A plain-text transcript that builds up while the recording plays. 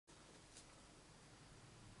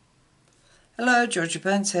Hello, Georgie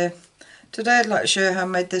Burns here. Today I'd like to show you how I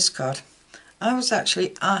made this card. I was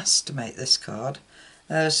actually asked to make this card.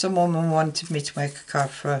 Some woman wanted me to make a card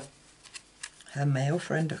for her male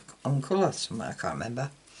friend, uncle or something, I can't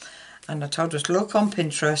remember. And I told her to look on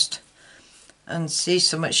Pinterest and see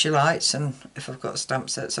something she likes, and if I've got stamp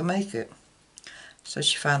sets I'll make it. So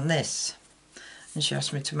she found this and she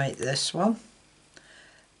asked me to make this one.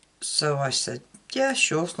 So I said, yeah,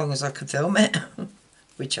 sure, as long as I can film it.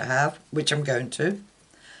 Which I have, which I'm going to.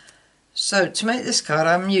 So to make this card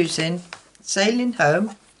I'm using Sailing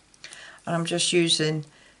Home, and I'm just using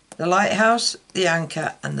the lighthouse, the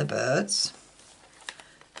anchor and the birds,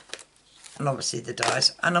 and obviously the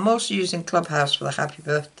dies, and I'm also using Clubhouse for the happy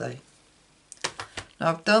birthday. Now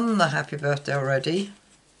I've done the happy birthday already.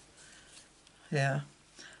 Yeah,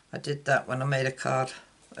 I did that when I made a card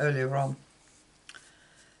earlier on.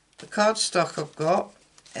 The cardstock I've got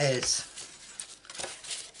is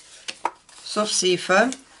soft sea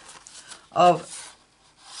foam of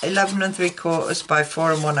 11 3/4 by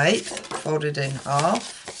 4 1/8, folded in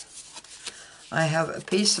half. I have a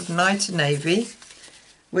piece of Night Navy,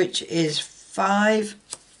 which is 5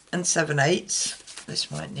 7/8.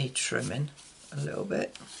 This might need trimming a little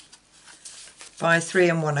bit. By 3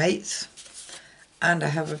 1/8. And I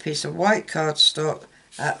have a piece of white cardstock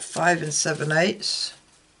at 5 7/8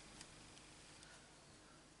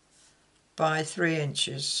 by 3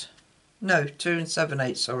 inches. No, 2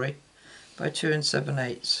 7/8, sorry. By 2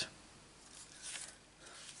 7/8.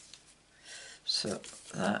 So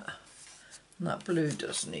that blue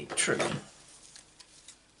does need trimming.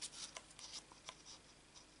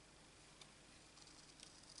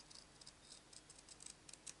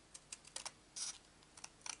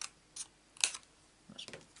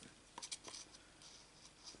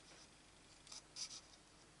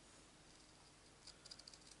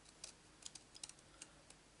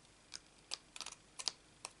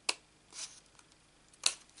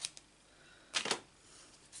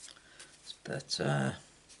 But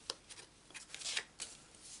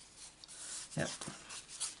yep,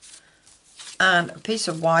 and a piece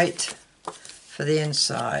of white for the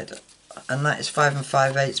inside, and that is 5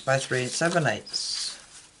 5/8 by 3 7/8.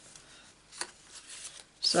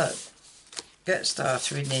 So get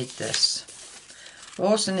started. We need this. We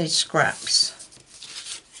also need scraps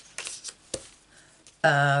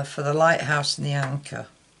for the lighthouse and the anchor.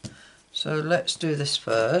 So let's do this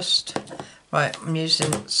first. Right, I'm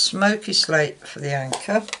using smoky slate for the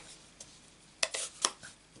anchor.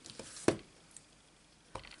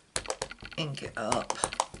 Ink it up.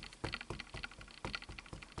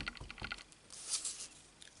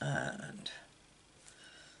 And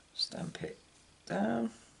stamp it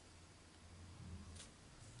down.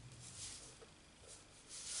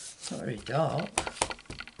 It's not very dark.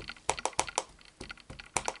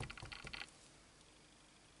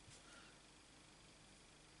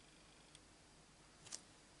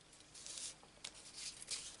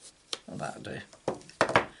 Well, that'll do.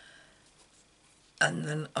 And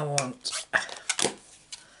then I want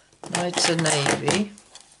Night Navy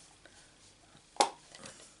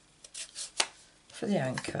for the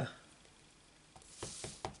anchor.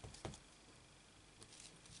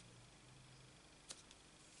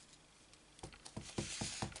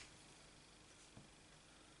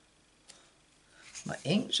 My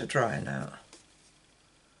inks are drying out.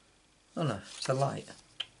 Oh no, it's a light.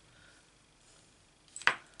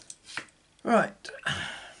 Right.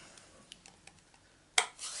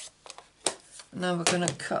 Now we're going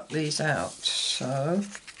to cut these out. So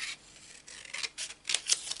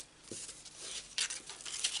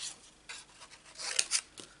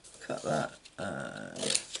cut that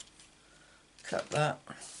and cut that.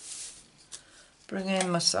 Bring in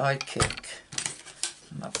my sidekick,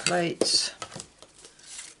 my plates,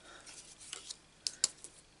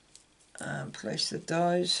 and place the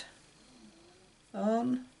dies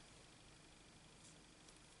on.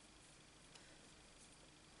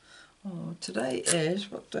 Oh, today is,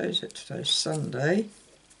 what day is it? Today's Sunday,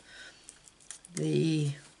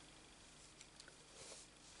 the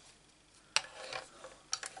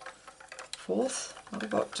 4th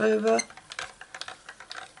of October.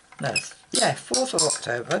 No, yeah, 4th of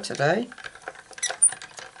October today.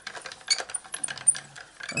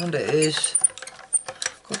 And it is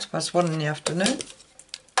 1:15 in the afternoon.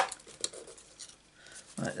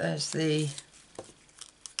 Right, there's the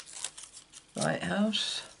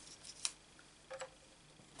lighthouse.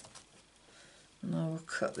 Now we'll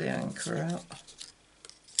cut the anchor out.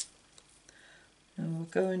 And we'll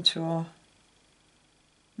go into our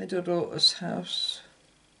middle daughter's house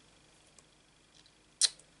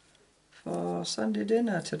for Sunday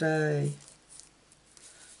dinner today.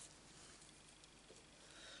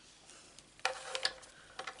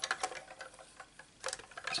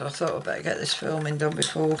 So I thought I'd better get this filming done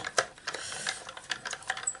before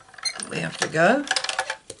we have to go.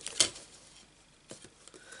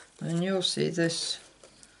 And you'll see this,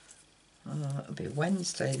 it'll be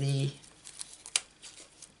Wednesday the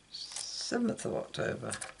 7th of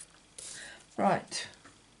October. Right,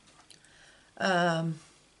 that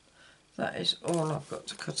is all I've got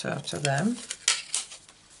to cut out of them.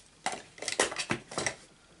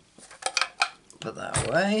 Put that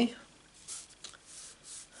away.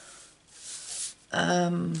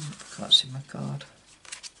 Can't see my card.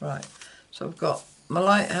 Right, so I've got my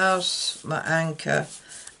lighthouse, my anchor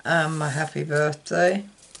and my happy birthday.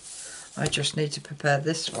 I just need to prepare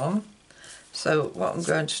this one. So what I'm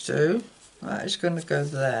going to do, that is going to go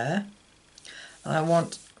there. And I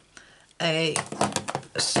want a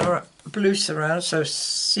blue surround, so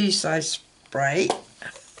seaside spray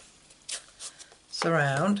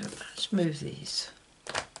surround. Let's move these.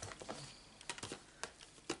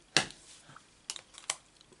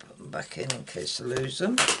 Put them back in case I lose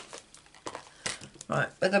them. Right,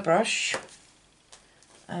 with a brush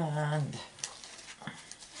and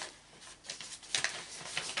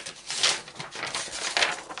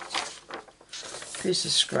piece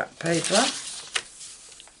of scrap paper.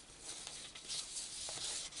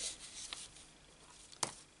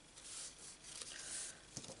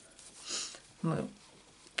 I'm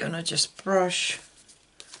going to just brush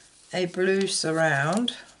a blue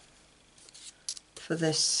surround for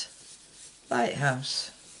this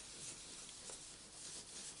lighthouse.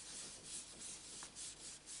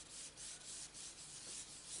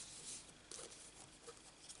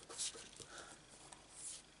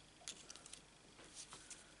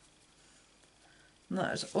 And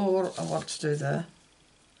that is all I want to do there.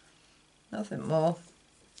 Nothing more.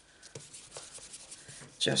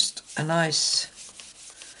 Just a nice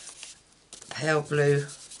pale blue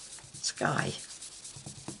sky.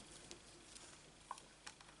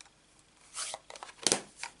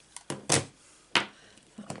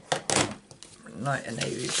 Night and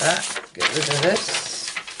navy back. Get rid of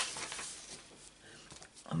this.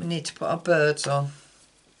 And we need to put our birds on.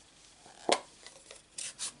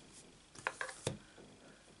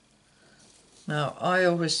 Now, I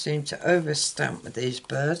always seem to overstamp with these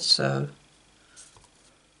birds, so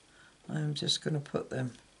I'm just going to put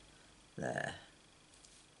them there,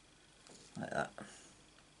 like that.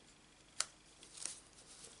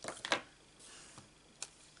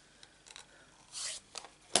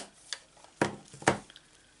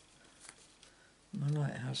 My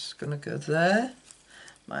lighthouse is going to go there,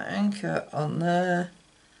 my anchor on there,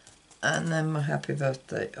 and then my happy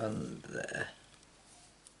birthday on there.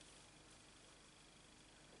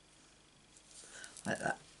 Like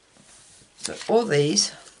that. So all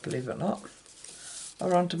these, believe it or not,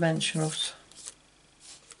 are on dimensionals.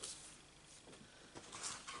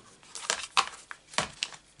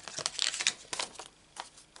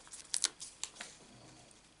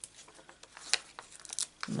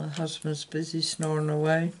 My husband's busy snoring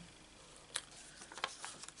away.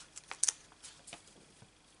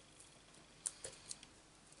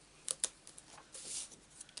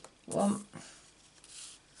 One.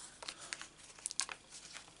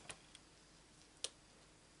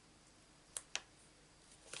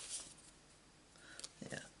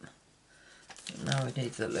 Now we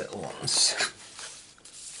need the little ones.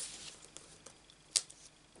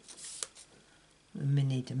 The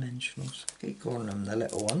mini dimensionals. Keep calling them the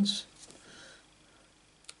little ones.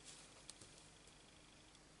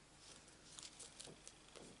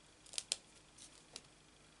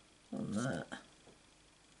 On that.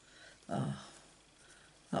 Oh,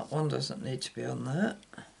 that one doesn't need to be on that.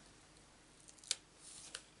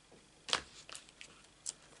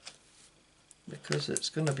 Because it's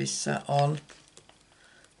going to be sat on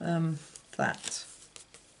that.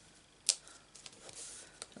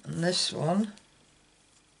 And this one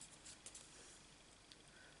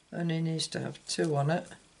only needs to have two on it,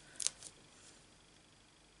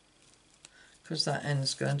 because that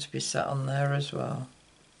end's going to be sat on there as well.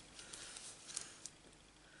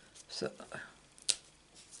 So I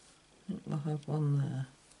think we'll have one there.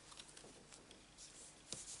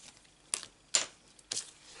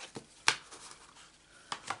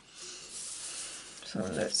 So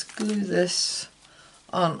let's glue this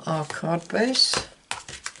on our card base.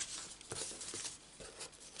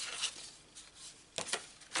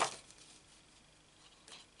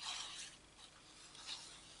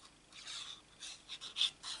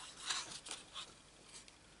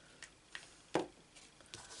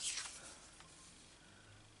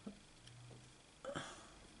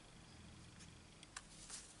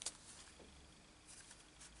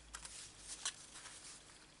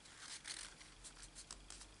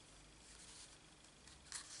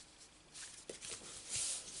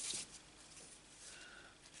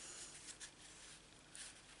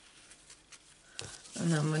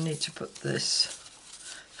 And then we need to put this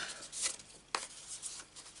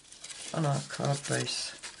on our card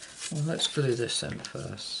base. Well, let's glue this in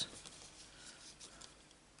first.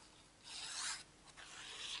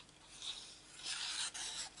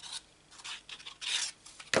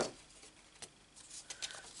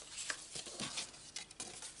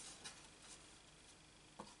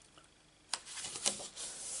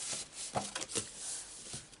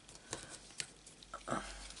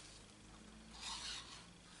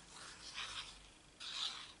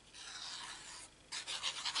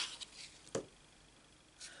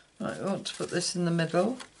 Right, we want to put this in the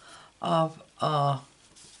middle of our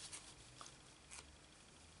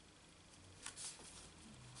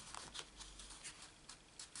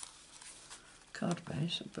card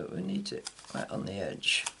base, but we need it right on the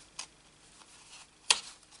edge.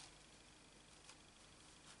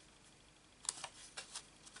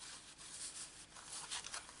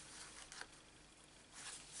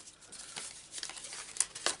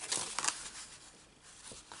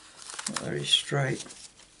 Not very straight.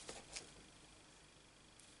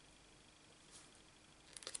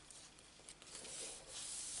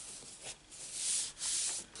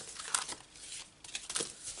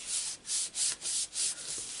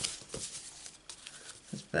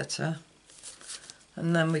 Better,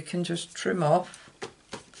 and then we can just trim off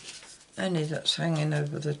any that's hanging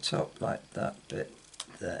over the top, like that bit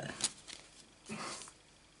there.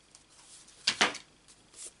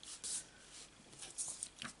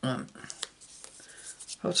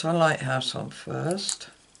 Put our lighthouse on first.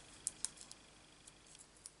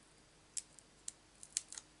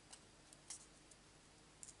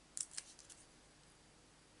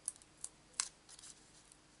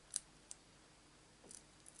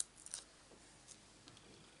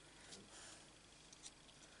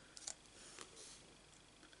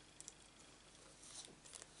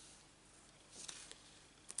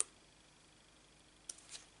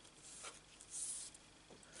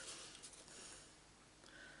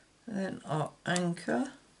 Then our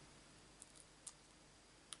anchor.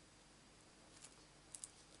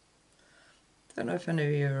 Don't know if any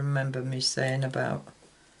of you remember me saying about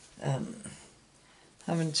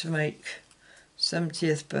having to make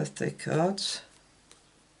 70th birthday cards.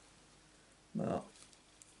 Well,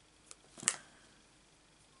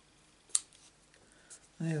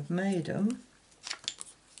 I have made them.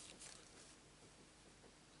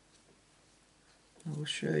 I will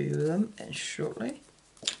show you them shortly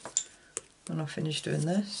when I finish doing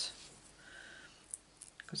this,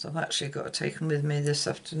 because I've actually got to take them with me this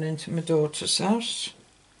afternoon to my daughter's house.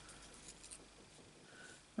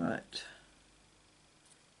 Right,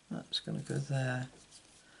 that's going to go there.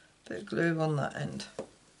 Bit of glue on that end.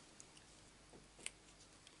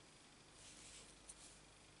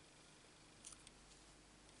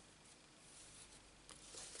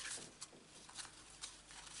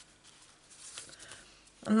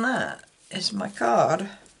 And that is my card.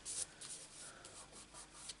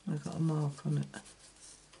 I've got a mark on it.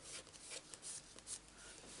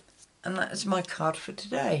 And that is my card for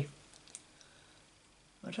today.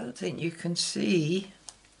 I don't think you can see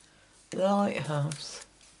the lighthouse.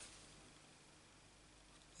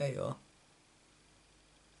 There you are.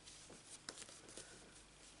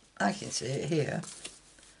 I can see it here.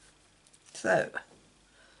 So,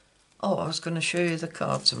 oh, I was going to show you the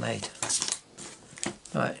cards I made.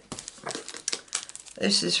 Right.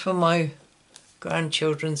 This is for my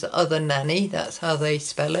grandchildren's other nanny. That's how they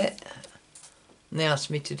spell it. And they asked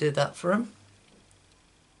me to do that for them.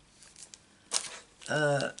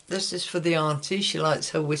 This is for the auntie. She likes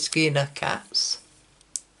her whiskey and her cats.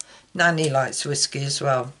 Nanny likes whiskey as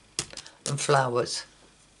well. And flowers.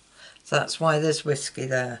 So that's why there's whiskey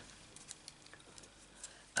there.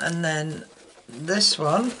 And then this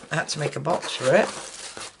one, I had to make a box for it.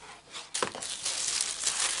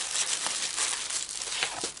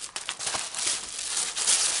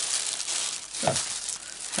 Oh,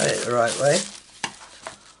 got it the right way.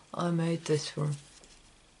 I made this for him.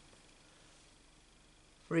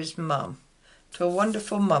 For his mum. To a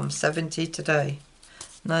wonderful mum, 70 today.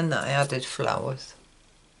 And then I added flowers.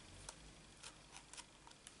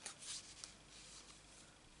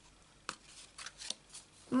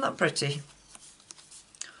 Isn't that pretty?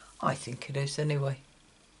 I think it is anyway.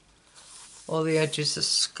 All the edges are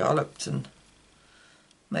scalloped and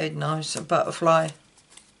made nice. A butterfly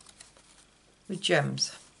with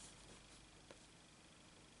gems.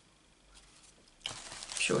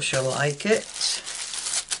 I'm sure she'll like it.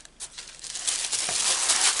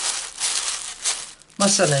 My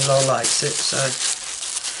son-in-law likes it, so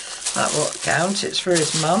that won't count. It's for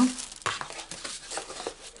his mum.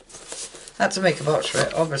 I had to make a box for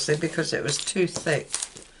it, obviously, because it was too thick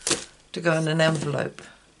to go in an envelope.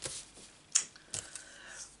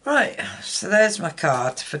 Right, so there's my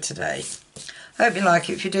card for today. Hope you like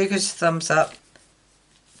it. If you do, give us a thumbs up.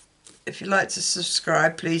 If you'd like to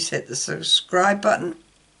subscribe, please hit the subscribe button.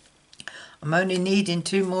 I'm only needing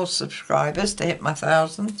 2 more subscribers to hit my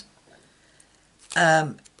 1,000.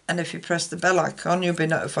 And if you press the bell icon, you'll be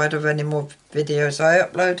notified of any more videos I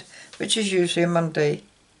upload, which is usually Monday,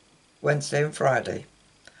 Wednesday and Friday.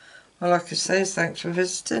 All I can say is thanks for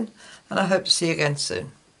visiting, and I hope to see you again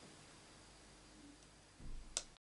soon.